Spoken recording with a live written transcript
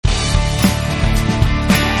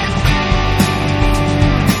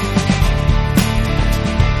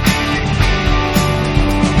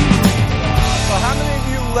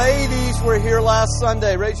last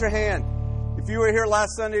Sunday? Raise your hand. If you were here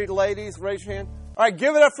last Sunday, ladies, raise your hand. All right,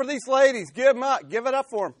 give it up for these ladies. Give them up. Give it up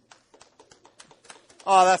for them.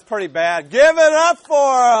 Oh, that's pretty bad. Give it up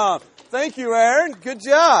for them. Thank you, Aaron. Good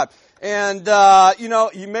job. And,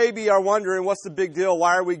 you maybe are wondering, what's the big deal?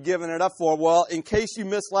 Why are we giving it up for? Well, in case you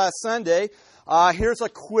missed last Sunday, here's a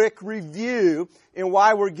quick review in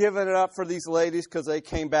why we're giving it up for these ladies, because they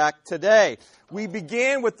came back today. We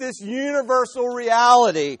began with this universal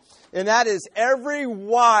reality, and that is every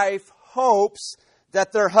wife hopes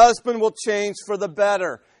that their husband will change for the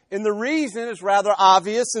better. And the reason is rather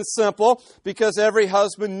obvious and simple, because every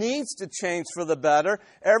husband needs to change for the better.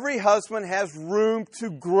 Every husband has room to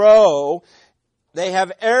grow. They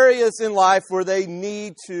have areas in life where they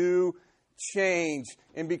need to change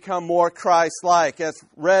and become more Christ-like. As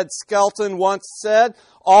Red Skelton once said,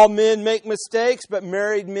 all men make mistakes, but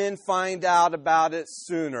married men find out about it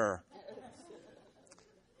sooner.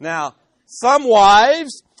 Now, some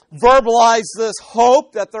wives verbalize this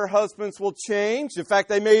hope that their husbands will change. In fact,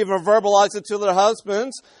 they may even verbalize it to their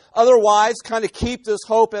husbands. Other wives kind of keep this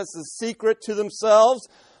hope as a secret to themselves.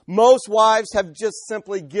 Most wives have just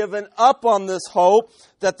simply given up on this hope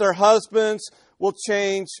that their husbands will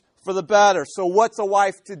change for the better. So what's a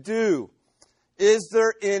wife to do? Is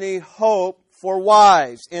there any hope for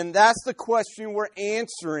wives? And that's the question we're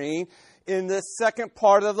answering in this second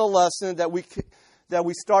part of the lesson that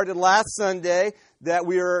we started last Sunday, that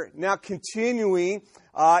we are now continuing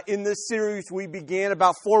in this series we began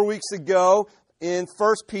about 4 weeks ago in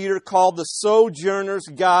 1 Peter, called The Sojourner's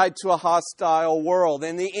Guide to a Hostile World.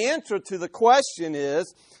 And the answer to the question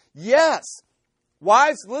is yes.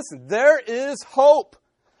 Wives, listen, there is hope.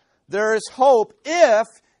 There is hope if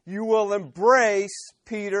you will embrace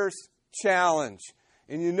Peter's challenge.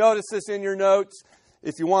 And you notice this in your notes.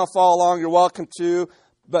 If you want to follow along, you're welcome to.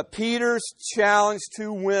 But Peter's challenge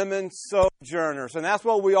to women sojourners. And that's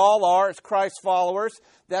what we all are as Christ followers.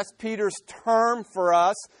 That's Peter's term for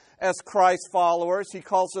us as Christ followers. He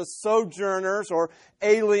calls us sojourners or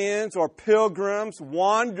aliens or pilgrims,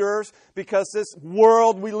 wanderers, because this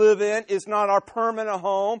world we live in is not our permanent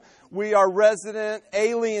home. We are resident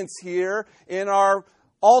aliens here, and our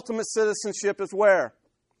ultimate citizenship is where?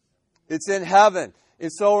 It's in heaven.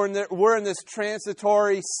 And so we're in this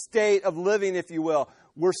transitory state of living, if you will.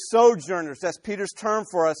 We're sojourners. That's Peter's term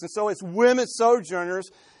for us. And so as women sojourners,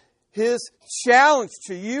 his challenge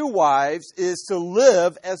to you, wives, is to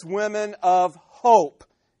live as women of hope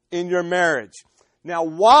in your marriage. Now,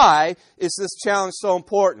 why is this challenge so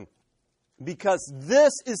important? Because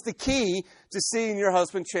this is the key to seeing your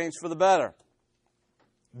husband change for the better.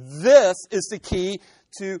 This is the key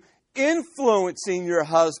to influencing your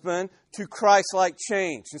husband to Christ-like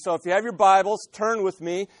change. And so if you have your Bibles, turn with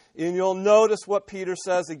me, and you'll notice what Peter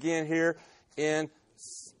says again here in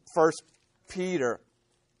 1 Peter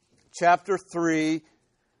chapter 3.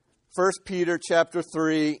 1 Peter chapter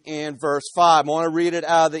 3 and verse 5. I want to read it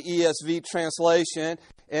out of the ESV translation.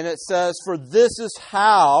 And it says, "For this is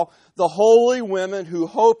how the holy women who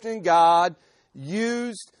hoped in God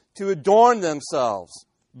used to adorn themselves,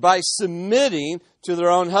 by submitting to their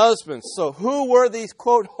own husbands." So who were these,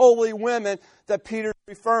 quote, holy women that Peter's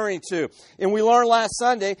referring to? And we learned last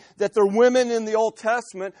Sunday that they're women in the Old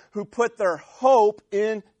Testament who put their hope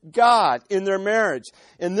in God in their marriage.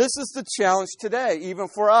 And this is the challenge today, even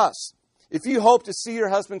for us. If you hope to see your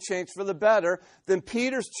husband change for the better, then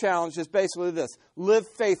Peter's challenge is basically this: live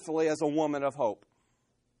faithfully as a woman of hope.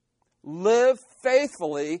 Live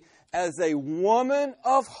faithfully as a woman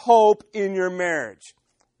of hope in your marriage.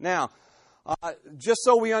 Now, just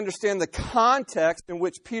so we understand the context in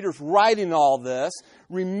which Peter's writing all this,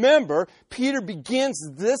 remember, Peter begins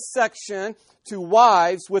this section to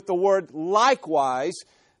wives with the word likewise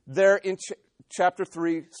there in chapter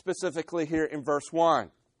 3, specifically here in verse 1.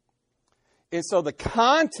 And so the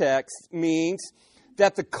context means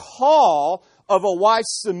that the call of a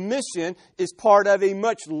wife's submission is part of a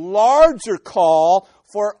much larger call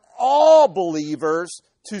for all believers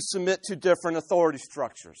to submit to different authority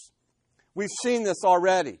structures. We've seen this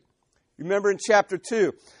already. Remember in chapter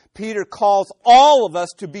 2, Peter calls all of us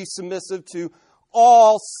to be submissive to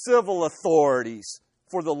all civil authorities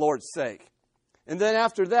for the Lord's sake. And then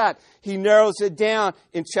after that, he narrows it down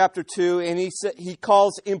in chapter 2, and he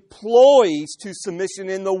calls employees to submission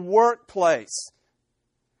in the workplace.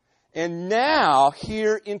 And now,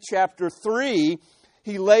 here in chapter 3,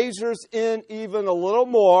 he lasers in even a little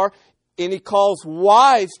more, and he calls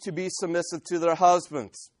wives to be submissive to their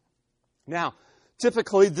husbands. Now,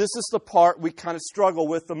 typically, this is the part we kind of struggle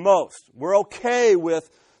with the most. We're okay with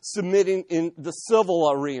submitting in the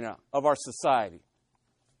civil arena of our society.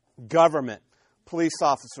 Government, police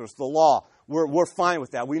officers, the law. we're fine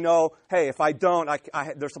with that. We know, hey, if I don't,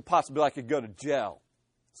 there's a possibility I could go to jail.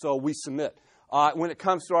 So we submit. When it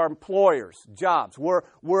comes to our employers, jobs,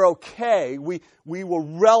 we're okay. We will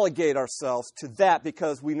relegate ourselves to that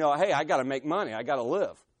because we know, hey, I got to make money. I got to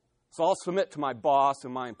live. So I'll submit to my boss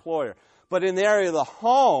and my employer. But in the area of the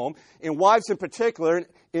home, and wives in particular,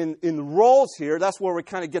 in the roles here, that's where we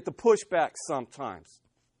kind of get the pushback sometimes.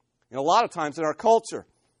 And a lot of times in our culture.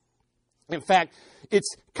 In fact,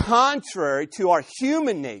 it's contrary to our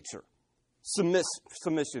human nature,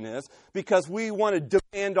 submission is, because we want to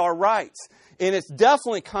demand our rights. And it's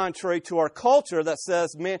definitely contrary to our culture that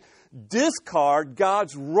says, man, discard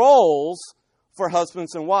God's roles for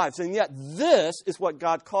husbands and wives. And yet this is what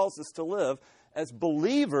God calls us to live as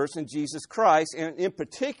believers in Jesus Christ, and in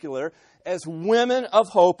particular, as women of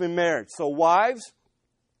hope in marriage. So wives,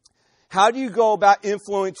 how do you go about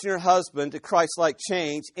influencing your husband to Christ-like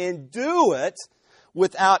change and do it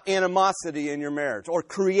without animosity in your marriage or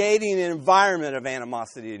creating an environment of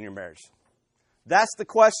animosity in your marriage? That's the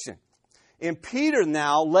question. And Peter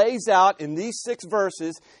now lays out in these 6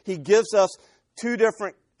 verses, he gives us 2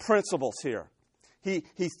 different principles here. He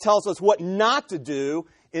tells us what not to do,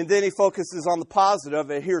 and then he focuses on the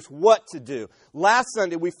positive, and here's what to do. Last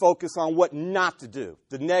Sunday, we focused on what not to do,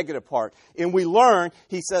 the negative part. And we learned,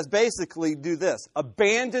 he says, basically do this.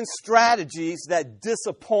 Abandon strategies that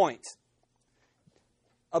disappoint.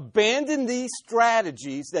 Abandon these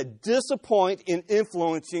strategies that disappoint in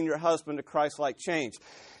influencing your husband to Christ-like change.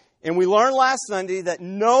 And we learned last Sunday that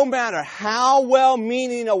no matter how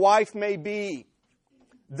well-meaning a wife may be,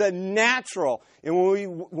 the natural, and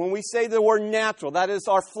when we say the word natural, that is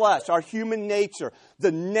our flesh, our human nature.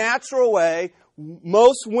 The natural way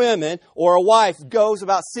most women or a wife goes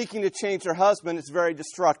about seeking to change her husband is very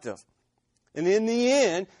destructive. And in the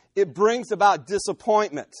end, it brings about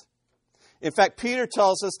disappointment. In fact, Peter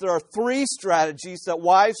tells us there are 3 strategies that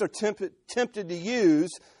wives are tempted to use,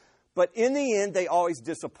 but in the end, they always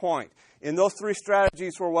disappoint. And those 3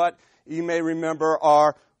 strategies were what you may remember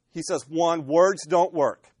are, he says, 1, words don't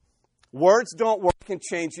work. Words don't work in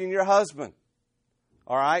changing your husband.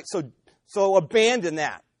 All right? So abandon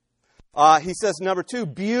that. He says, number 2,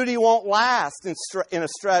 beauty won't last in a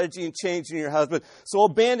strategy in changing your husband. So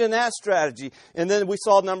abandon that strategy. And then we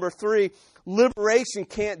saw number 3, liberation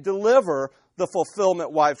can't deliver the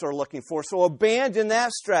fulfillment wives are looking for. So abandon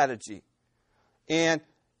that strategy. And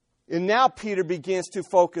now Peter begins to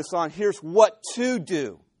focus on here's what to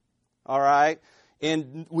do. All right?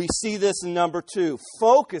 And we see this in number 2.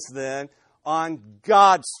 Focus then on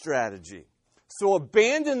God's strategy. So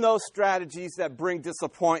abandon those strategies that bring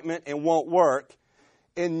disappointment and won't work.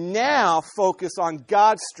 And now focus on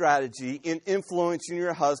God's strategy in influencing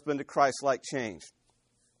your husband to Christ-like change.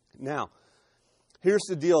 Now, here's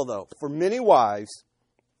the deal though. For many wives,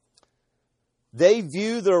 they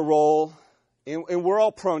view their role, and we're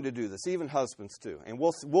all prone to do this, even husbands too. And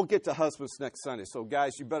we'll get to husbands next Sunday. So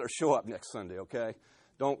guys, you better show up next Sunday, okay?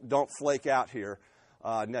 Don't flake out here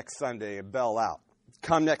next Sunday and bail out.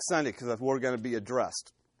 Come next Sunday because we're going to be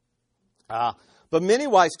addressed. But many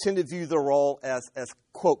wives tend to view their role as,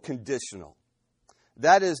 quote, conditional.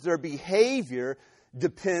 That is, their behavior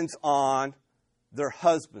depends on their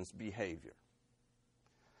husband's behavior.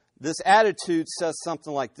 This attitude says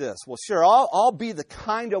something like this. Well, sure, I'll be the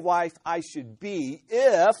kind of wife I should be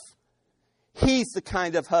if he's the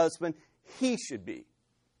kind of husband he should be.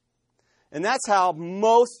 And that's how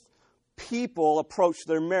most people approach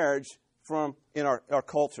their marriage in our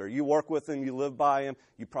culture. You work with them, you live by them,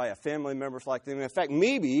 you probably have family members like them. In fact,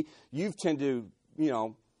 maybe you've tended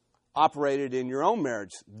to, operated in your own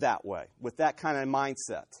marriage that way, with that kind of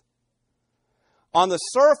mindset. On the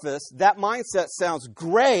surface, that mindset sounds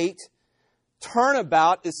great.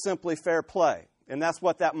 Turnabout is simply fair play. And that's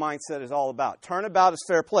what that mindset is all about. Turnabout is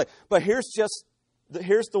fair play. But here's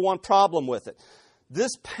the one problem with it.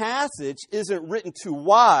 This passage isn't written to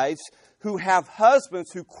wives who have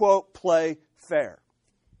husbands who, quote, play fair.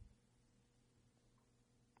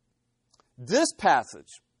 This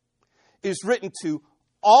passage is written to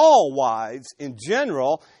all wives in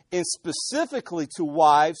general, and specifically to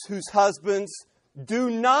wives whose husbands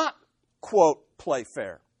do not, quote, play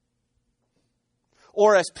fair.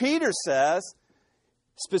 Or as Peter says,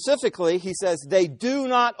 specifically, he says, they do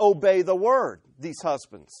not obey the word, these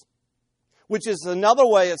husbands. Which is another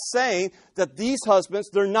way of saying that these husbands,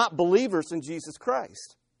 they're not believers in Jesus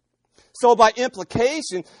Christ. So by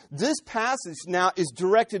implication, this passage now is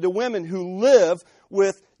directed to women who live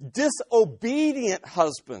with disobedient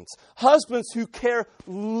husbands. Husbands who care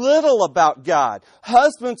little about God.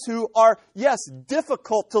 Husbands who are, yes,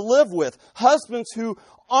 difficult to live with. Husbands who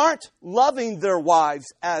aren't loving their wives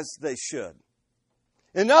as they should.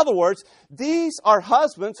 In other words, these are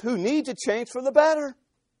husbands who need to change for the better.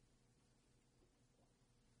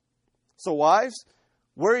 So wives,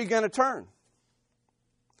 where are you going to turn?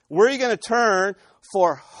 Where are you going to turn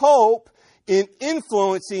for hope in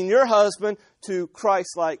influencing your husband to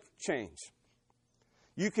Christ-like change?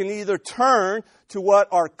 You can either turn to what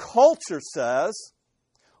our culture says,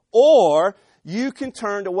 or you can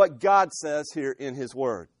turn to what God says here in His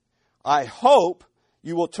Word. I hope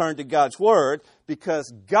you will turn to God's Word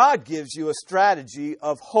because God gives you a strategy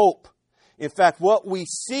of hope. In fact, what we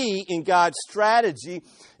see in God's strategy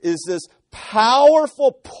is this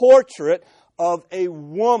powerful portrait of a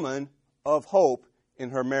woman of hope in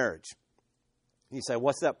her marriage. You say,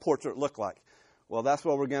 what's that portrait look like? Well, that's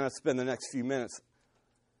what we're going to spend the next few minutes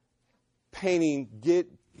painting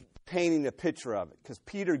a picture of it. Because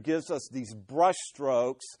Peter gives us these brush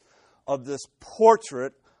strokes of this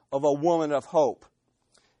portrait of a woman of hope.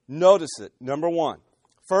 Notice it. Number one,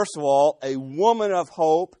 first of all, a woman of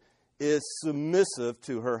hope is submissive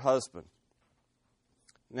to her husband.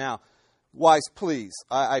 Now, wives, please,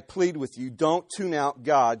 I plead with you, don't tune out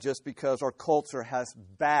God just because our culture has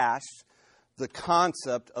bashed the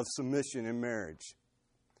concept of submission in marriage.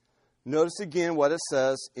 Notice again what it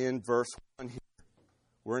says in verse 1 here.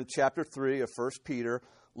 We're in chapter 3 of 1 Peter.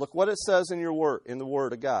 Look what it says in the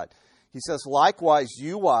Word of God. He says, likewise,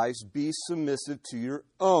 you wives, be submissive to your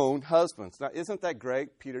own husbands. Now, isn't that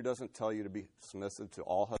great? Peter doesn't tell you to be submissive to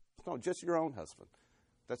all husbands. No, just your own husband.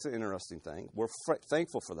 That's an interesting thing. We're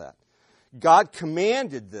thankful for that. God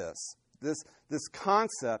commanded this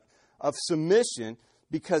concept of submission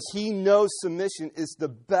because He knows submission is the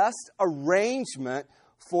best arrangement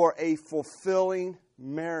for a fulfilling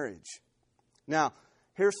marriage. Now,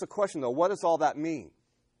 here's the question, though. What does all that mean?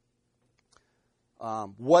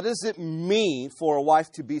 What does it mean for a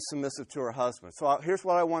wife to be submissive to her husband? So here's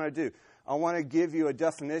what I want to do. I want to give you a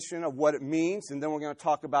definition of what it means, and then we're going to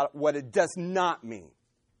talk about what it does not mean.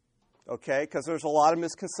 Okay? Because there's a lot of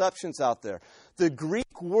misconceptions out there. The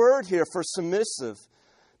Greek word here for submissive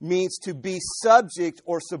means to be subject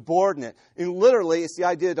or subordinate. And literally, it's the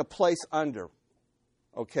idea to place under.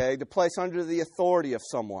 Okay? To place under the authority of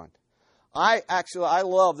someone. I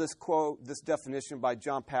love this quote, this definition by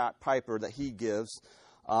John Piper that he gives,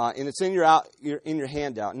 and it's in your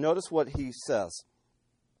handout. Notice what he says.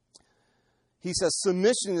 He says,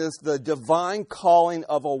 submission is the divine calling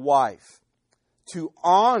of a wife to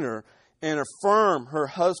honor and affirm her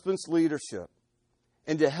husband's leadership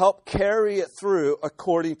and to help carry it through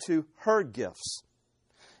according to her gifts.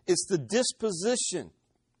 It's the disposition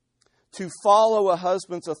to follow a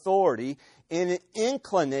husband's authority and an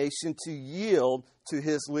inclination to yield to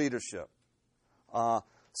his leadership.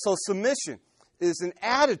 So submission is an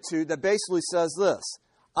attitude that basically says this: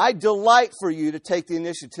 I delight for you to take the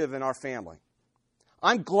initiative in our family.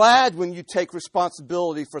 I'm glad when you take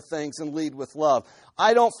responsibility for things and lead with love.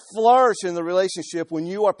 I don't flourish in the relationship when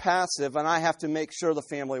you are passive and I have to make sure the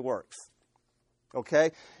family works. Okay?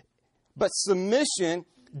 But submission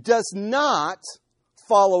does not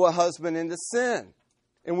follow a husband into sin.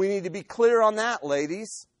 And we need to be clear on that,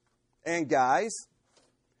 ladies and guys.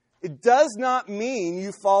 It does not mean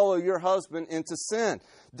you follow your husband into sin.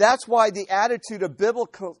 That's why the attitude of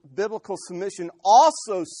biblical submission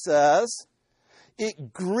also says,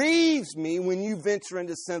 it grieves me when you venture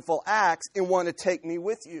into sinful acts and want to take me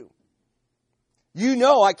with you. You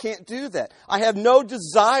know I can't do that. I have no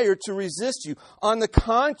desire to resist you. On the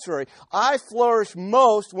contrary, I flourish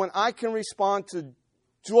most when I can respond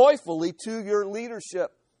joyfully to your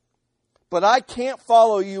leadership. But I can't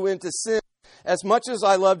follow you into sin as much as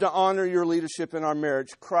I love to honor your leadership in our marriage.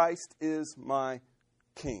 Christ is my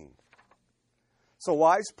King. So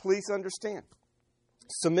wives, please understand.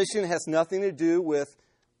 Submission has nothing to do with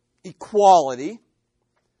equality.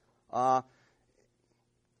 We're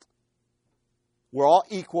all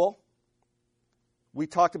equal. We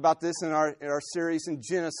talked about this in our series in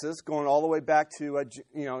Genesis, going all the way back to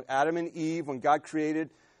Adam and Eve. When God created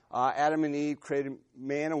Adam and Eve, created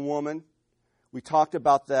man and woman. We talked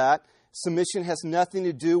about that. Submission has nothing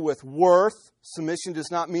to do with worth. Submission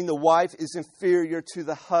does not mean the wife is inferior to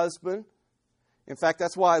the husband. In fact,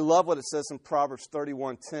 that's why I love what it says in Proverbs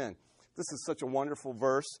 31:10. This is such a wonderful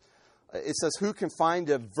verse. It says, who can find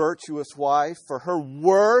a virtuous wife? For her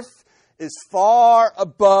worth is far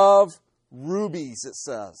above rubies, it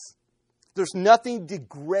says. There's nothing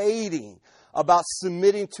degrading about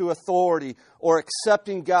submitting to authority or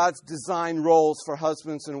accepting God's design roles for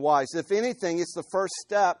husbands and wives. If anything, it's the first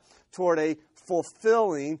step toward a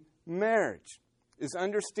fulfilling marriage. is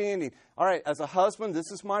understanding, all right, as a husband,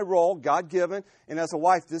 this is my role, God-given, and as a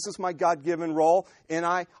wife, this is my God-given role, and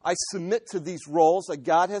I submit to these roles that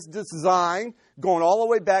God has designed, going all the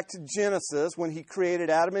way back to Genesis, when He created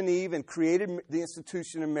Adam and Eve and created the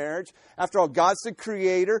institution of marriage. After all, God's the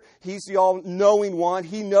creator. He's the all-knowing one.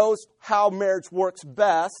 He knows how marriage works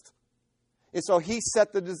best, and so He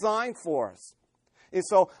set the design for us. And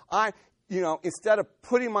so instead of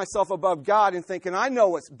putting myself above God and thinking I know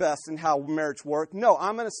what's best and how marriage works, no,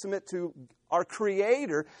 I'm going to submit to our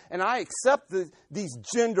Creator, and I accept these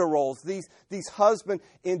gender roles, these husband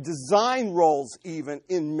and design roles even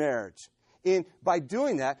in marriage. And by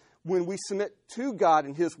doing that, when we submit to God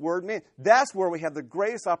and His Word, man, that's where we have the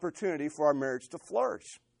greatest opportunity for our marriage to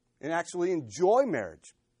flourish and actually enjoy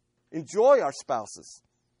marriage, enjoy our spouses.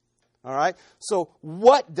 All right? So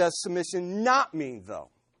what does submission not mean, though?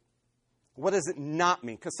 What does it not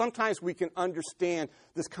mean? Because sometimes we can understand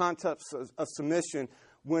this concept of submission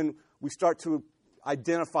when we start to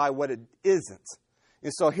identify what it isn't.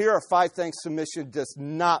 And so here are 5 things submission does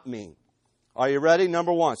not mean. Are you ready?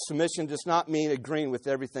 Number 1, submission does not mean agreeing with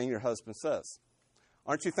everything your husband says.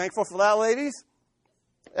 Aren't you thankful for that, ladies?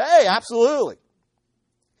 Hey, absolutely.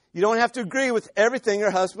 You don't have to agree with everything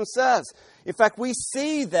your husband says. In fact, we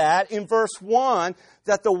see that in verse 1,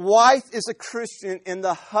 that the wife is a Christian and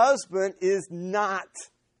the husband is not.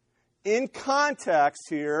 In context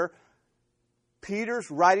here,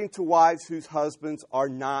 Peter's writing to wives whose husbands are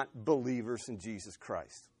not believers in Jesus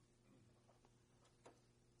Christ.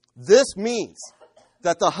 This means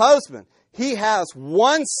that the husband, he has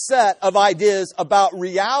one set of ideas about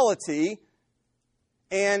reality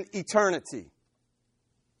and eternity.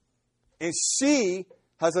 And she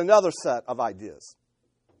has another set of ideas,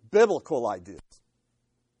 biblical ideas.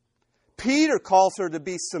 Peter calls her to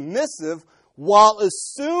be submissive while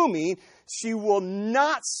assuming she will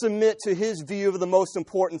not submit to his view of the most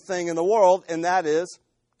important thing in the world, and that is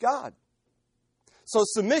God. So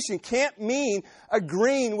submission can't mean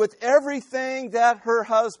agreeing with everything that her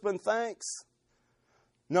husband thinks.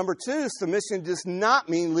 Number 2, submission does not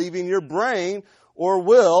mean leaving your brain or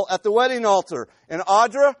will at the wedding altar. And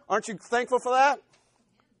Audra, aren't you thankful for that?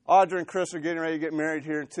 Audra and Chris are getting ready to get married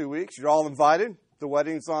here in 2 weeks. You're all invited. The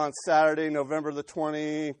wedding's on Saturday, November the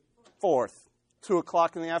 24th, 2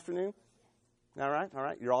 o'clock in the afternoon. All right.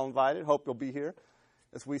 You're all invited. Hope you'll be here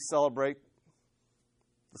as we celebrate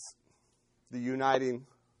the uniting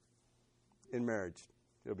in marriage.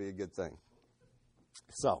 It'll be a good thing.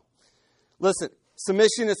 So, listen,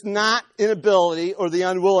 submission is not inability or the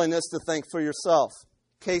unwillingness to think for yourself.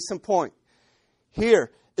 Case in point.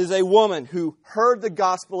 Here is a woman who heard the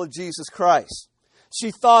gospel of Jesus Christ.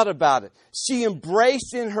 She thought about it. She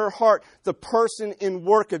embraced in her heart the person and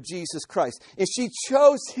work of Jesus Christ. And she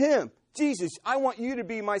chose Him. Jesus, I want you to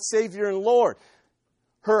be my Savior and Lord.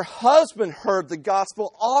 Her husband heard the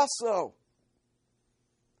gospel also.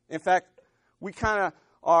 In fact, we kind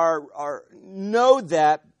of know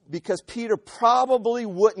that because Peter probably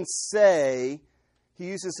wouldn't say, he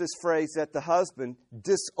uses this phrase, that the husband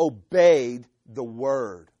disobeyed the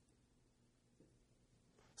word.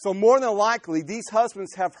 So more than likely, these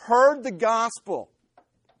husbands have heard the gospel.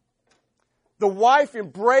 The wife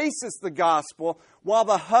embraces the gospel while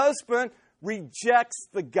the husband rejects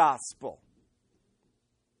the gospel.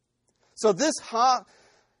 So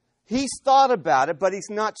he's thought about it, but he's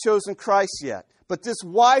not chosen Christ yet. But this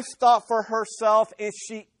wife thought for herself, and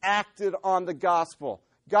she acted on the gospel.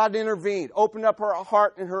 God intervened, opened up her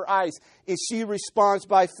heart and her eyes, and she responds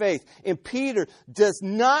by faith. And Peter does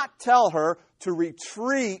not tell her to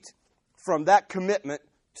retreat from that commitment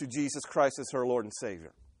to Jesus Christ as her Lord and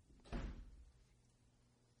Savior.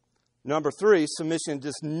 Number 3, submission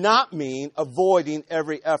does not mean avoiding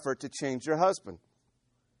every effort to change your husband.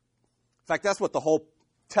 In fact, that's what the whole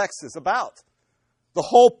text is about. The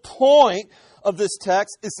whole point of this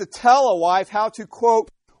text is to tell a wife how to, quote,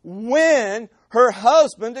 win her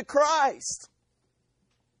husband to Christ.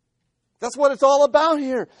 That's what it's all about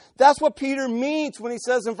here. That's what Peter means when he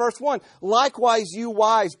says in verse 1, likewise, you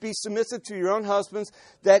wives, be submissive to your own husbands,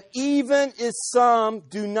 that even if some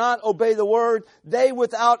do not obey the word, they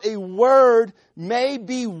without a word may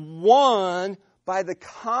be won by the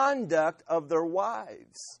conduct of their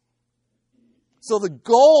wives. So the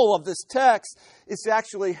goal of this text is to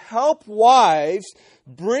actually help wives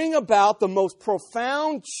bring about the most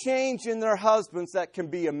profound change in their husbands that can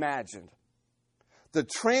be imagined. The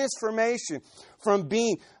transformation from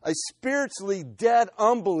being a spiritually dead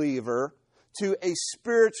unbeliever to a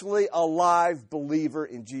spiritually alive believer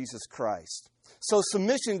in Jesus Christ. So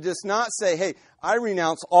submission does not say, hey, I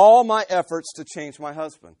renounce all my efforts to change my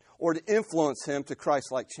husband or to influence him to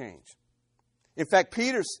Christ-like change. In fact,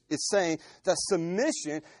 Peter is saying that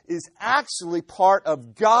submission is actually part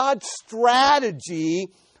of God's strategy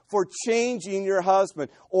for changing your husband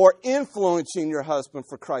or influencing your husband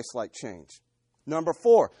for Christ-like change. Number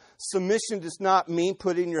 4, submission does not mean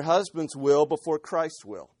putting your husband's will before Christ's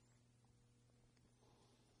will.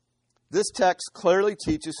 This text clearly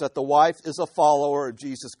teaches that the wife is a follower of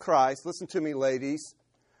Jesus Christ. Listen to me, ladies.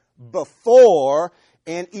 Before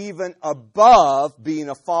and even above being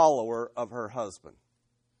a follower of her husband.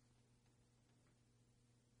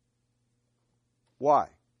 Why?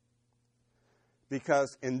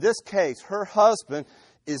 Because in this case, her husband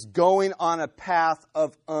is going on a path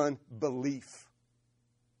of unbelief.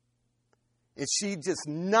 And she does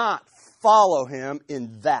not follow him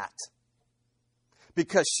in that.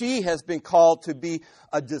 Because she has been called to be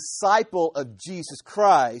a disciple of Jesus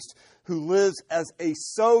Christ who lives as a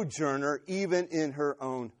sojourner even in her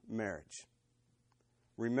own marriage.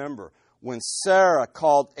 Remember, when Sarah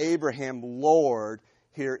called Abraham Lord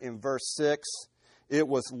here in verse 6, it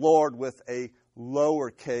was Lord with a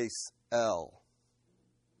lowercase l.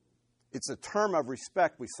 It's a term of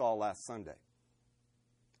respect we saw last Sunday.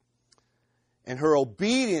 And her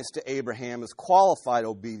obedience to Abraham is qualified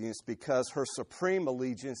obedience because her supreme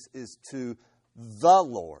allegiance is to the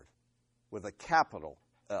Lord with a capital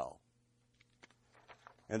L.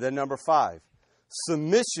 And then number 5,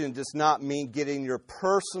 submission does not mean getting your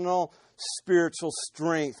personal spiritual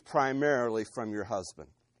strength primarily from your husband.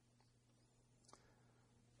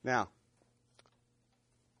 Now,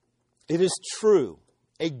 it is true,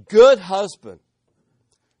 a good husband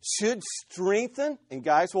should strengthen, and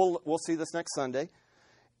guys, we'll see this next Sunday,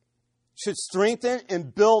 should strengthen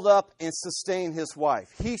and build up and sustain his wife.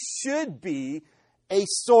 He should be a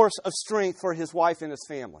source of strength for his wife and his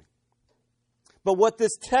family. But what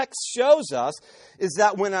this text shows us is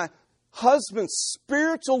that when a husband's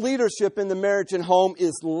spiritual leadership in the marriage and home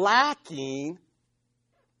is lacking,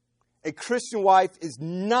 a Christian wife is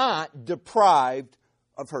not deprived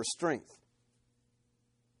of her strength.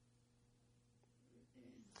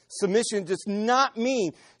 Submission does not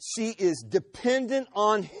mean she is dependent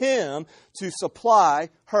on him to supply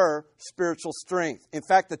her spiritual strength. In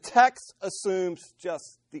fact, the text assumes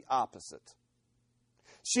just the opposite.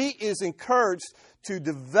 She is encouraged to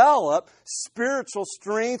develop spiritual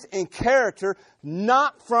strength and character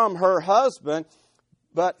not from her husband,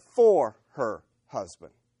 but for her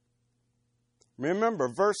husband. Remember,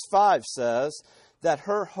 verse 5 says that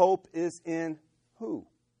her hope is in who?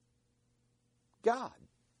 God.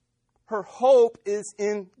 Her hope is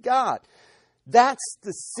in God. That's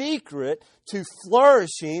the secret to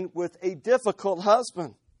flourishing with a difficult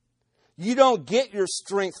husband. You don't get your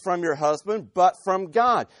strength from your husband, but from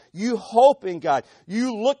God. You hope in God.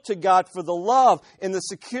 You look to God for the love and the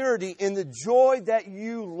security and the joy that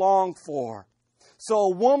you long for. So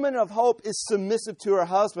a woman of hope is submissive to her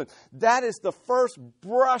husband. That is the first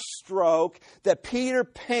brushstroke that Peter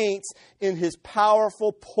paints in his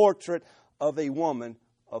powerful portrait of a woman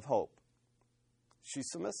of hope.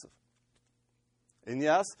 She's submissive. And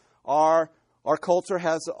yes, our culture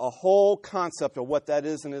has a whole concept of what that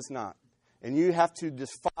is and is not. And you have to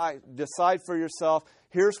decide for yourself,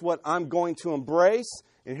 here's what I'm going to embrace,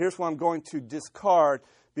 and here's what I'm going to discard.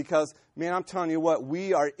 Because, man, I'm telling you what,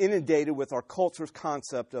 we are inundated with our culture's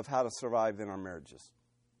concept of how to survive in our marriages,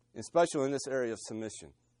 especially in this area of submission.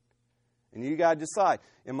 And you got to decide,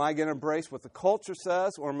 am I going to embrace what the culture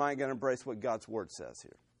says, or am I going to embrace what God's Word says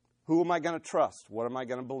here? Who am I going to trust? What am I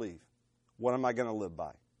going to believe? What am I going to live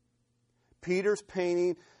by? Peter's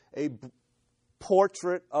painting a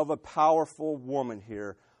portrait of a powerful woman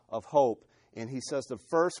here of hope. And he says the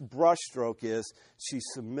first brushstroke is she's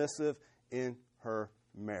submissive in her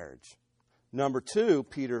marriage. Number 2,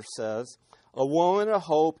 Peter says, a woman of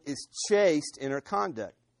hope is chaste in her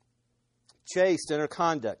conduct. Chaste in her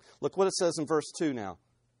conduct. Look what it says in verse 2 now.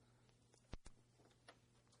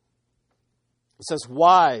 It says,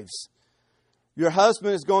 wives, your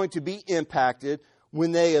husband is going to be impacted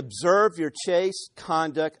when they observe your chaste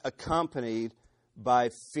conduct accompanied by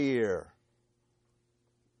fear.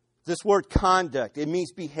 This word conduct, it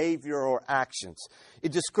means behavior or actions.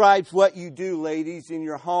 It describes what you do, ladies, in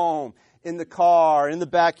your home, in the car, in the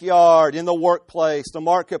backyard, in the workplace, the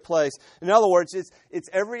marketplace. In other words, it's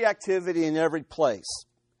every activity in every place.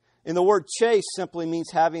 And the word chaste simply means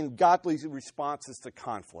having godly responses to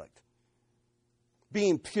conflict.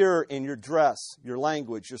 being pure in your dress, your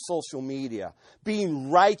language, your social media, being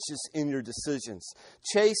righteous in your decisions.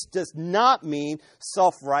 Chaste does not mean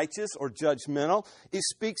self-righteous or judgmental. It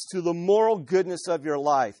speaks to the moral goodness of your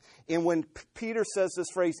life. And when Peter says this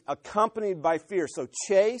phrase, accompanied by fear, so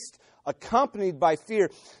chaste, accompanied by fear,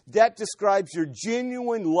 that describes your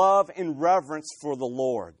genuine love and reverence for the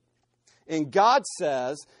Lord. And God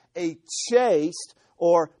says a chaste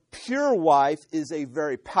or pure wife is a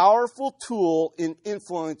very powerful tool in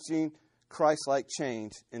influencing Christ-like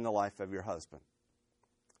change in the life of your husband.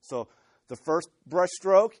 So the first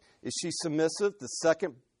brushstroke is she's submissive. The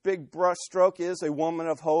second big brushstroke is a woman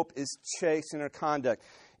of hope is chaste in her conduct.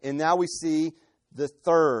 And now we see the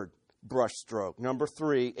third brushstroke. Number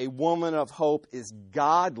 3, a woman of hope is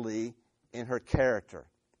godly in her character.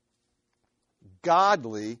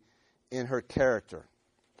 Godly in her character.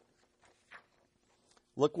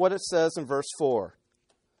 Look what it says in verse 4.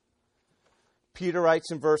 Peter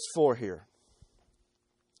writes in verse 4 here.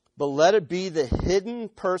 But let it be the hidden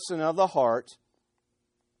person of the heart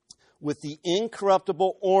with the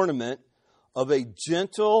incorruptible ornament of a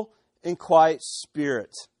gentle and quiet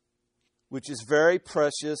spirit, which is very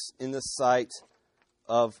precious in the sight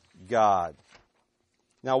of God.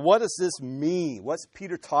 Now, what does this mean? What's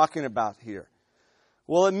Peter talking about here?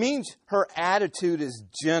 Well, it means her attitude is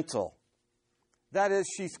gentle. That is,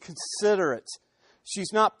 she's considerate.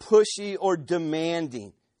 She's not pushy or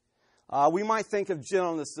demanding. We might think of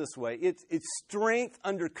gentleness this way. It's strength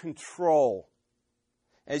under control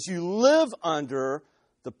as you live under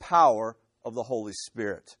the power of the Holy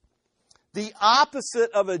Spirit. The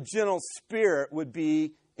opposite of a gentle spirit would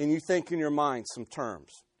be, and you think in your mind some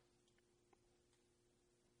terms.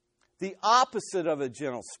 The opposite of a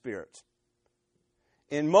gentle spirit.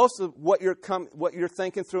 And most of what you're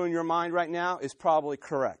thinking through in your mind right now is probably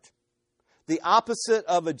correct. The opposite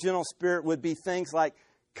of a gentle spirit would be things like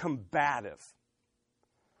combative.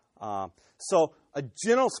 So a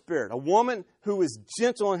gentle spirit, a woman who is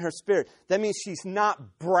gentle in her spirit, that means she's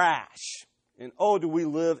not brash. And oh, do we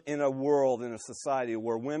live in a world, in a society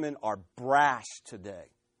where women are brash today.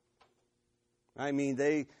 I mean,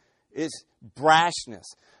 it's brashness.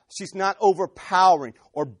 She's not overpowering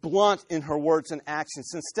or blunt in her words and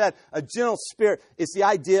actions. Instead, a gentle spirit is the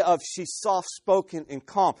idea of she's soft-spoken and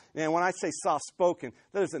calm. And when I say soft-spoken,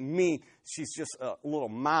 that doesn't mean she's just a little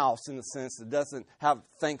mouse in the sense that doesn't have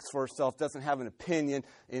thanks for herself, doesn't have an opinion,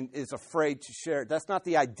 and is afraid to share it. That's not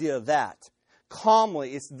the idea of that.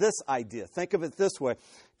 Calmly, it's this idea. Think of it this way.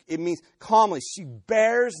 It means calmly, she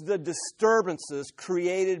bears the disturbances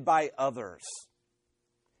created by others,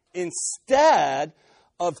 instead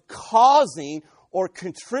of causing or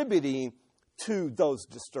contributing to those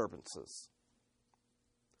disturbances.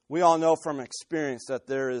 We all know from experience that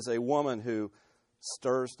there is a woman who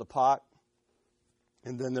stirs the pot,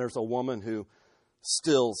 and then there's a woman who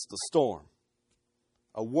stills the storm.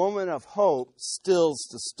 A woman of hope stills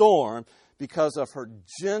the storm because of her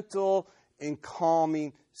gentle and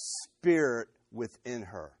calming spirit within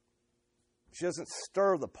her. She doesn't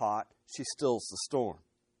stir the pot, she stills the storm.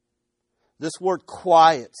 This word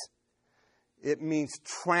quiet, it means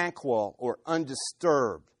tranquil or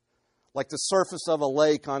undisturbed, like the surface of a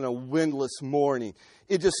lake on a windless morning.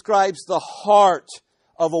 It describes the heart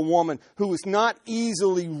of a woman who is not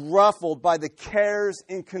easily ruffled by the cares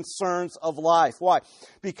and concerns of life. Why?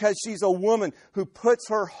 Because she's a woman who puts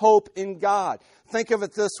her hope in God. Think of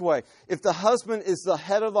it this way. If the husband is the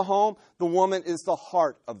head of the home, the woman is the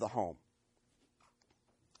heart of the home.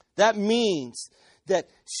 That means that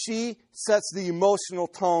she sets the emotional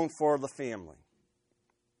tone for the family.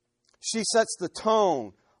 She sets the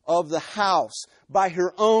tone of the house by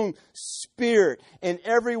her own spirit, and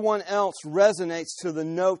everyone else resonates to the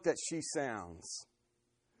note that she sounds.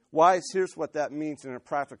 Why? Here's what that means in a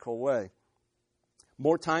practical way.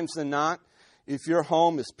 More times than not, if your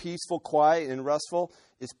home is peaceful, quiet, and restful,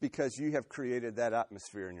 it's because you have created that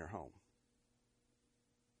atmosphere in your home.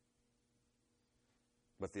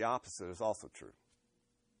 But the opposite is also true.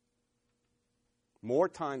 More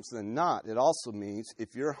times than not, it also means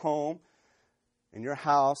if your home and your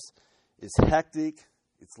house is hectic,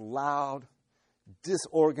 it's loud,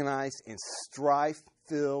 disorganized, and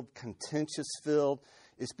strife-filled, contentious-filled,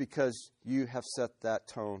 it's because you have set that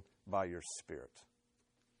tone by your spirit.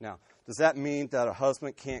 Now, does that mean that a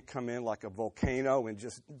husband can't come in like a volcano and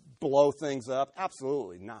just blow things up?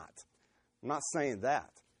 Absolutely not. I'm not saying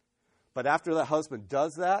that. But after the husband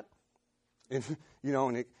does that, and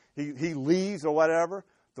he leaves or whatever,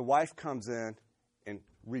 the wife comes in and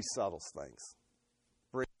resettles things,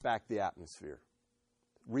 brings back the atmosphere,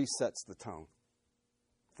 resets the tone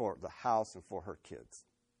for the house and for her kids.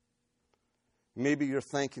 Maybe you're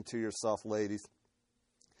thinking to yourself, ladies,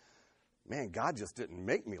 man, God just didn't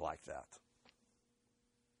make me like that.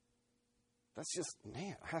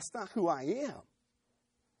 That's not who I am.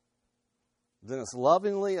 Then as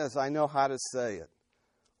lovingly as I know how to say it,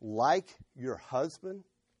 like your husband,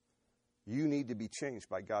 you need to be changed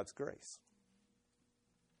by God's grace.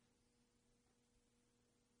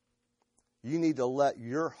 You need to let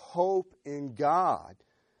your hope in God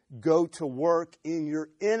go to work in your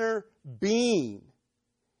inner being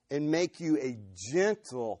and make you a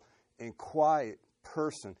gentle and quiet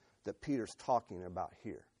person that Peter's talking about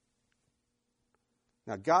here.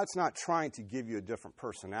 Now, God's not trying to give you a different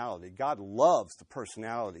personality. God loves the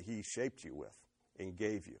personality He shaped you with and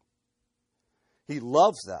gave you. He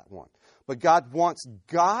loves that one. But God wants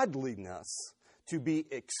godliness to be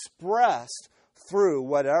expressed through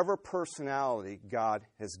whatever personality God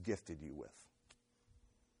has gifted you with.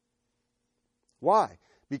 Why?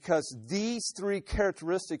 Because these three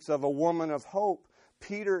characteristics of a woman of hope,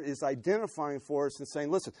 Peter is identifying for us and saying,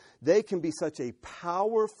 listen, they can be such a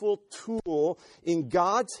powerful tool in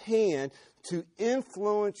God's hand to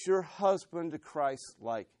influence your husband to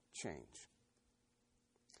Christ-like change.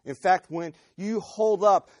 In fact, when you hold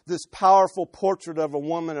up this powerful portrait of a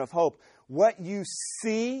woman of hope, what you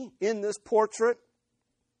see in this portrait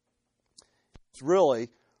is really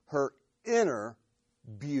her inner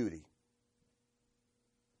beauty.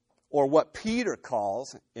 Or what Peter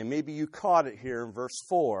calls, and maybe you caught it here in verse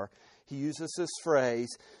 4, he uses this phrase,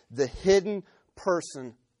 the hidden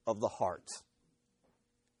person of the heart.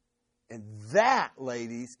 And that,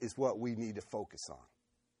 ladies, is what we need to focus on.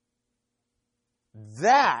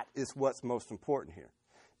 That is what's most important here.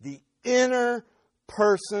 The inner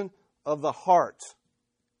person of the heart.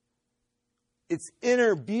 It's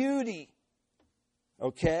inner beauty.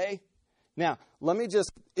 Okay? Now, let me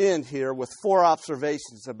just end here with 4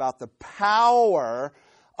 observations about the power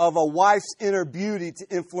of a wife's inner beauty to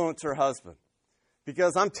influence her husband.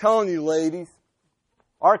 Because I'm telling you, ladies,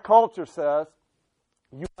 our culture says,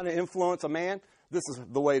 you want to influence a man? This is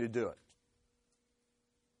the way to do it.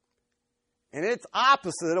 And it's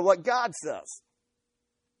opposite of what God says.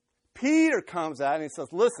 Peter comes out and he says,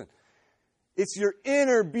 listen, it's your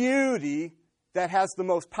inner beauty that has the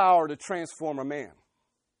most power to transform a man.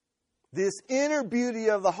 This inner beauty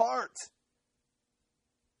of the heart.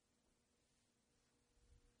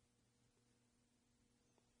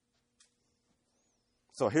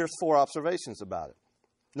 So here's 4 observations about it.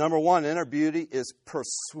 Number 1, inner beauty is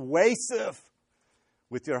persuasive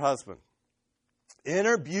with your husband.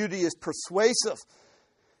 Inner beauty is persuasive.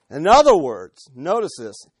 In other words, notice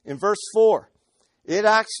this, in verse 4, it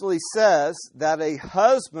actually says that a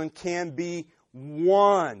husband can be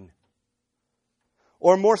won.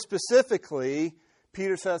 Or more specifically,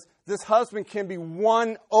 Peter says, this husband can be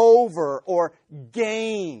won over or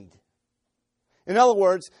gained. In other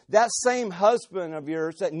words, that same husband of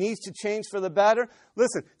yours that needs to change for the better,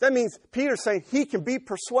 listen, that means Peter's saying he can be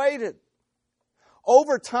persuaded.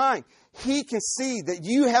 Over time, he can see that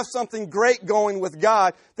you have something great going with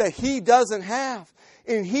God that he doesn't have.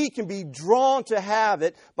 And he can be drawn to have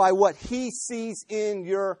it by what he sees in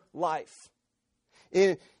your life.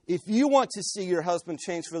 And if you want to see your husband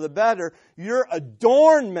change for the better, your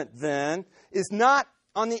adornment then is not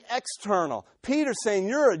on the external. Peter's saying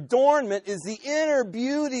your adornment is the inner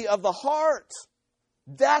beauty of the heart.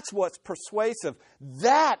 That's what's persuasive.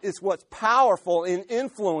 That is what's powerful in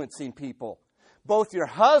influencing people. Both your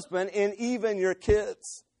husband and even your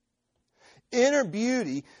kids. Inner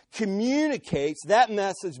beauty communicates that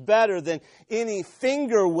message better than any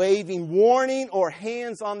finger-waving warning or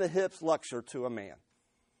hands-on-the-hips lecture to a man.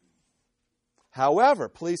 However,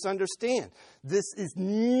 please understand, this is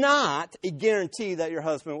not a guarantee that your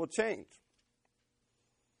husband will change.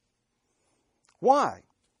 Why?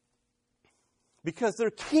 Because there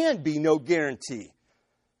can be no guarantee.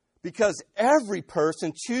 Because every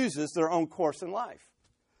person chooses their own course in life.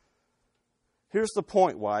 Here's the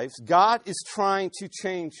point, wives. God is trying to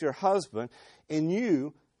change your husband, and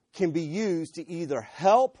you can be used to either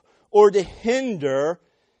help or to hinder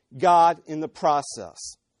God in the process.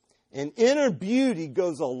 And inner beauty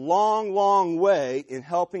goes a long, long way in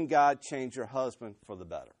helping God change your husband for the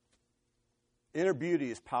better. Inner beauty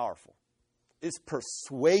is powerful. It's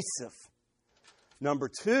persuasive. Number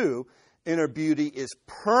 2, inner beauty is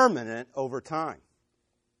permanent over time.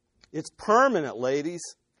 It's permanent, ladies.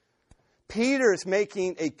 Peter is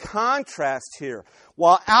making a contrast here.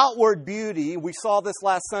 While outward beauty, we saw this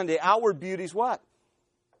last Sunday, outward beauty is what?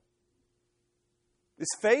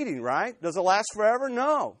 It's fading, right? Does it last forever?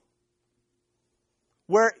 No.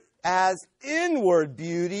 Whereas inward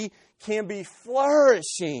beauty can be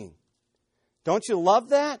flourishing. Don't you love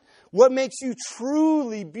that? What makes you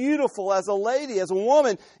truly beautiful as a lady, as a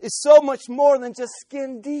woman, is so much more than just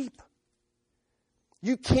skin deep.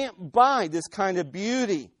 You can't buy this kind of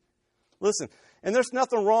beauty. Listen, and there's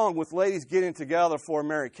nothing wrong with ladies getting together for a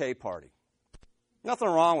Mary Kay party. Nothing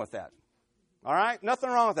wrong with that. All right? Nothing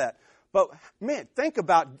wrong with that. But, man, think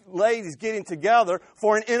about ladies getting together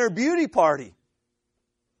for an inner beauty party.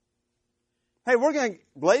 Hey,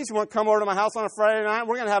 ladies, you want to come over to my house on a Friday night?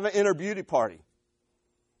 We're going to have an inner beauty party.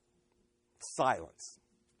 Silence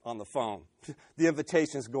on the phone. The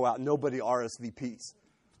invitations go out. Nobody RSVPs.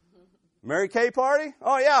 Mary Kay party?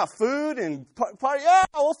 Oh, yeah, food and party. Yeah,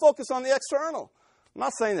 we'll focus on the external. I'm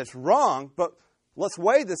not saying it's wrong, but let's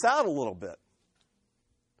weigh this out a little bit.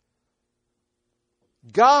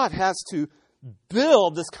 God has to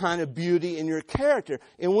build this kind of beauty in your character.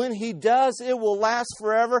 And when He does, it will last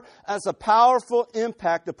forever as a powerful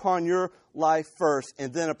impact upon your life first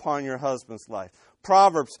and then upon your husband's life.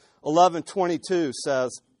 Proverbs 11:22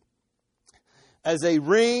 says, as a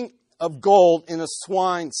ring of gold in a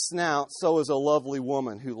swine's snout, so is a lovely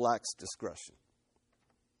woman who lacks discretion.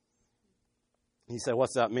 You say,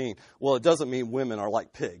 what's that mean? Well, it doesn't mean women are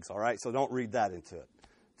like pigs, all right? So don't read that into it.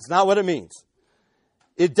 It's not what it means.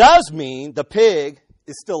 It does mean the pig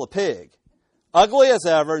is still a pig. Ugly as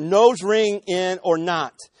ever, nose ring in or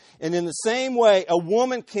not. And in the same way, a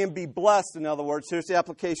woman can be blessed, in other words, here's the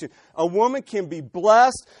application. A woman can be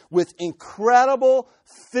blessed with incredible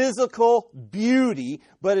physical beauty,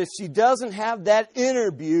 but if she doesn't have that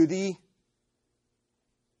inner beauty,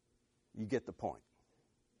 you get the point.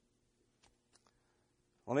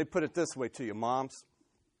 Let me put it this way to you, moms.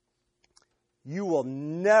 You will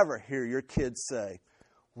never hear your kids say,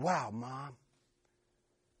 wow, Mom,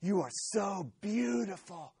 you are so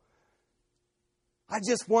beautiful. I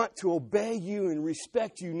just want to obey you and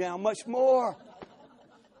respect you now much more.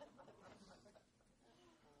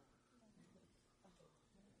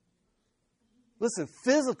 Listen,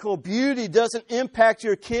 physical beauty doesn't impact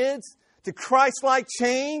your kids to Christ-like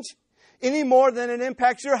change any more than it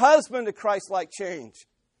impacts your husband to Christ-like change.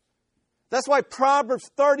 That's why Proverbs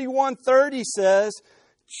 31:30 says,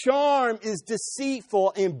 charm is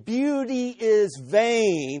deceitful and beauty is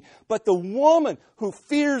vain, but the woman who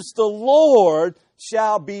fears the Lord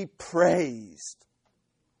shall be praised.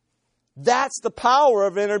 That's the power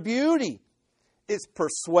of inner beauty. It's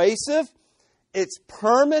persuasive, it's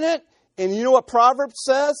permanent, and you know what Proverbs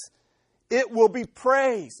says? It will be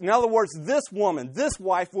praised. In other words, this woman, this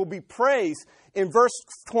wife will be praised. In verse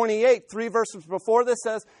 28, 3 verses before this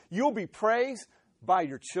says, you'll be praised by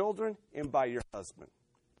your children and by your husband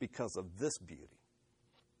because of this beauty.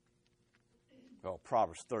 Well,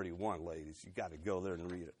 Proverbs 31, ladies, you got to go there and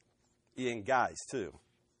read it. And guys, too.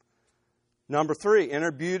 Number 3,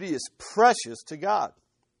 inner beauty is precious to God.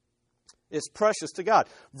 It's precious to God.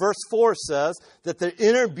 Verse 4 says that the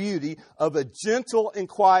inner beauty of a gentle and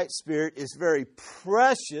quiet spirit is very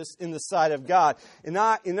precious in the sight of God. And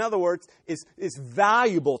in other words, is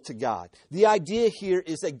valuable to God. The idea here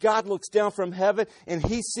is that God looks down from heaven and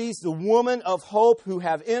He sees the woman of hope who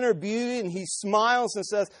have inner beauty, and He smiles and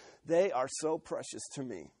says, they are so precious to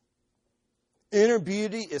me. Inner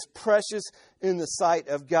beauty is precious in the sight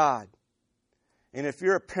of God. And if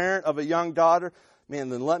you're a parent of a young daughter, man,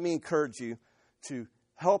 then let me encourage you to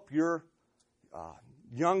help your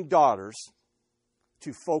young daughters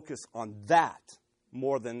to focus on that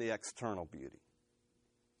more than the external beauty.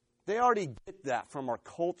 They already get that from our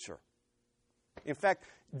culture. In fact,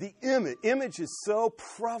 the image is so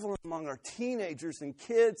prevalent among our teenagers and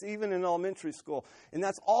kids, even in elementary school. And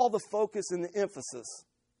that's all the focus and the emphasis.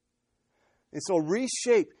 And so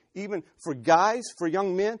reshape, even for guys, for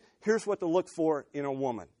young men, here's what to look for in a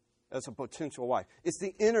woman as a potential wife. It's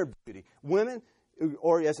the inner beauty. Women,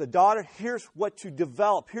 or as a daughter, here's what to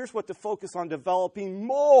develop. Here's what to focus on developing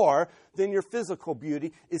more than your physical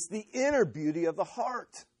beauty. It's the inner beauty of the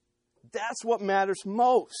heart. That's what matters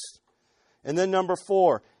most. And then number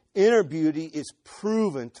 4, inner beauty is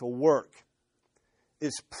proven to work.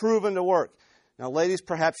 It's proven to work. Now, ladies,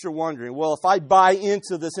 perhaps you're wondering, well, if I buy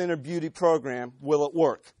into this inner beauty program, will it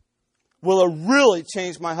work? Will it really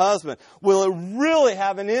change my husband? Will it really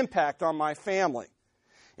have an impact on my family?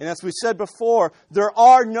 And as we said before, there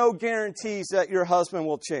are no guarantees that your husband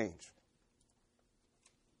will change.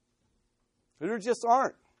 There just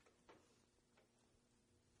aren't.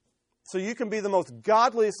 So you can be the most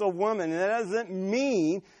godliest of women, and that doesn't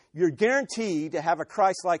mean you're guaranteed to have a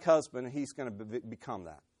Christ-like husband and he's going to become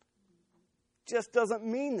that. Just doesn't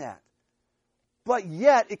mean that. But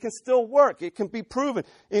yet, it can still work. It can be proven.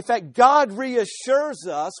 In fact, God reassures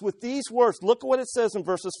us with these words. Look at what it says in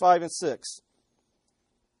verses 5 and 6.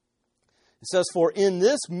 It says, "For in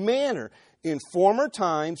this manner, in former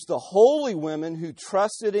times, the holy women who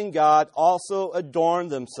trusted in God also adorned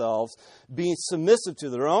themselves, being submissive to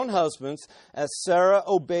their own husbands, as Sarah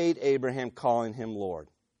obeyed Abraham, calling him Lord."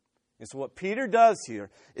 And so what Peter does here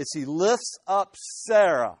is he lifts up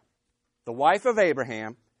Sarah, the wife of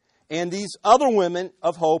Abraham, and these other women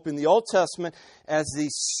of hope in the Old Testament as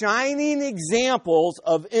these shining examples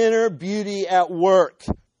of inner beauty at work.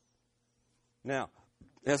 Now,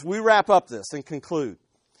 as we wrap up this and conclude,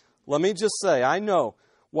 let me just say, I know,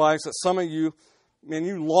 wives, that some of you, man,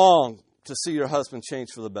 you long to see your husband change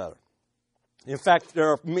for the better. In fact, there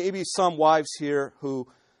are maybe some wives here who,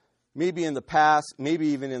 maybe in the past, maybe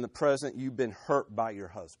even in the present, you've been hurt by your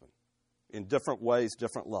husband in different ways,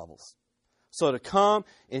 different levels. So to come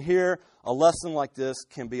and hear a lesson like this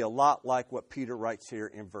can be a lot like what Peter writes here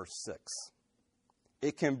in verse 6.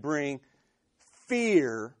 It can bring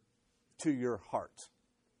fear to your heart.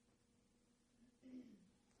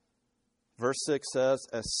 Verse 6 says,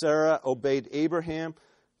 "As Sarah obeyed Abraham,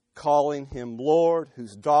 calling him Lord,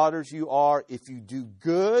 whose daughters you are, if you do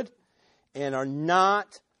good and are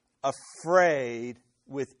not afraid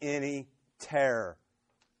with any terror."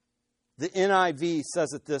 The NIV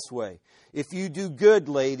says it this way: "If you do good,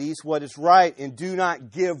 ladies, what is right, and do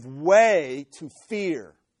not give way to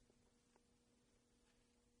fear."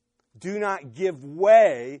 Do not give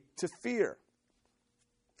way to fear.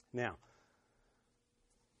 Now,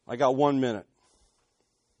 I got 1 minute.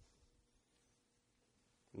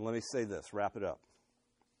 And let me say this, wrap it up.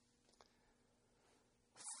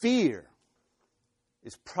 Fear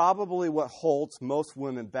is probably what holds most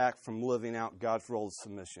women back from living out God's role of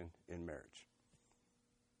submission in marriage.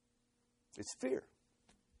 It's fear.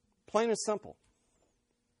 Plain and simple.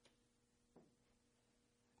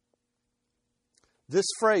 This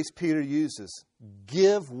phrase Peter uses,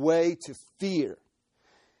 "give way to fear,"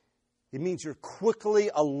 it means you're quickly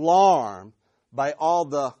alarmed by all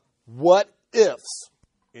the what ifs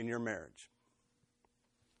in your marriage.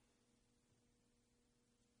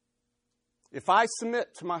 If I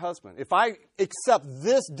submit to my husband, if I accept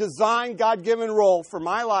this design God-given role for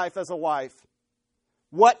my life as a wife,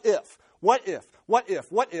 what if? What if? What if?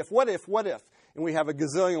 What if? What if? What if? And we have a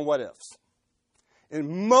gazillion what ifs.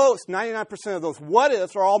 And 99% of those what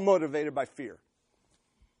ifs are all motivated by fear.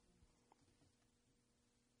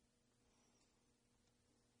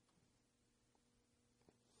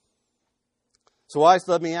 So wives,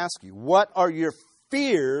 let me ask you, what are your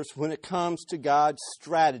fears when it comes to God's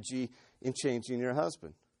strategy in changing your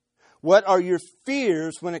husband? What are your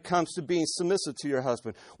fears when it comes to being submissive to your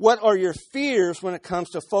husband? What are your fears when it comes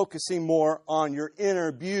to focusing more on your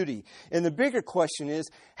inner beauty? And the bigger question is,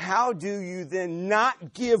 how do you then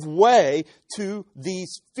not give way to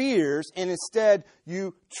these fears and instead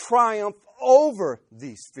you triumph over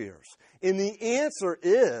these fears? And the answer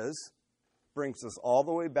is, brings us all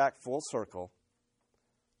the way back full circle,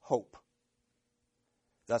 hope.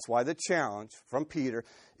 That's why the challenge from Peter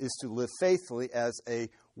is to live faithfully as a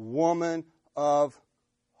woman of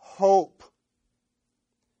hope.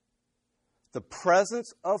 The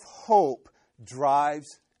presence of hope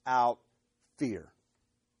drives out fear.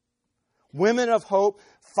 Women of hope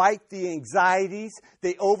fight the anxieties.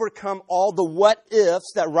 They overcome all the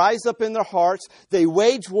what-ifs that rise up in their hearts. They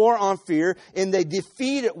wage war on fear, and they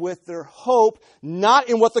defeat it with their hope, not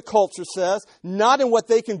in what the culture says, not in what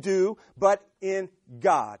they can do, but in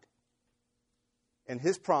God and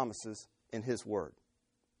His promises and His Word.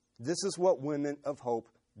 This is what women of hope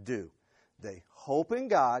do. They hope in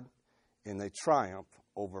God, and they triumph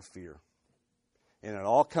over fear. And it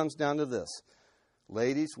all comes down to this.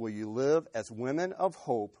 Ladies, will you live as women of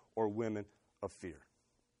hope or women of fear?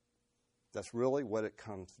 That's really what it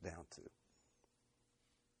comes down to.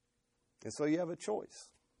 And so you have a choice.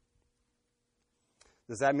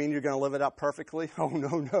 Does that mean you're going to live it out perfectly? Oh,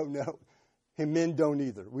 no. And men don't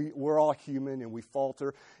either. We're all human and we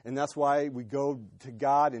falter. And that's why we go to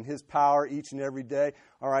God in His power each and every day.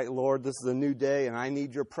 All right, Lord, this is a new day and I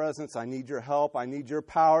need your presence. I need your help. I need your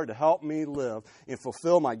power to help me live and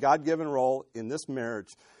fulfill my God-given role in this marriage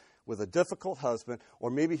with a difficult husband.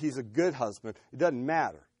 Or maybe he's a good husband. It doesn't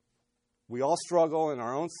matter. We all struggle in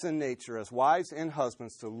our own sin nature as wives and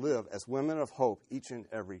husbands to live as women of hope each and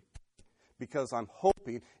every day. Because I'm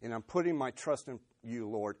hoping and I'm putting my trust in you,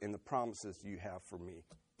 Lord, in the promises you have for me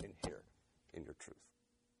in here, in your truth.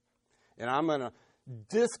 And I'm going to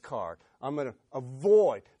discard, I'm going to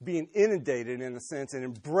avoid being inundated in a sense and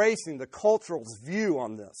embracing the cultural's view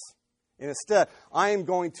on this. And instead, I am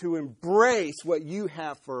going to embrace what you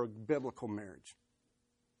have for a biblical marriage.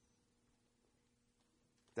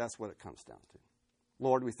 That's what it comes down to.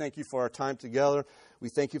 Lord, we thank you for our time together. We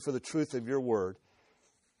thank you for the truth of your word.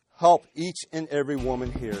 Help each and every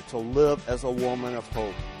woman here to live as a woman of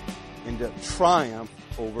hope and to triumph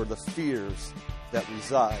over the fears that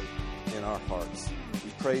reside in our hearts.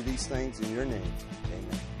 We pray these things in your name.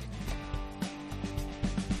 Amen.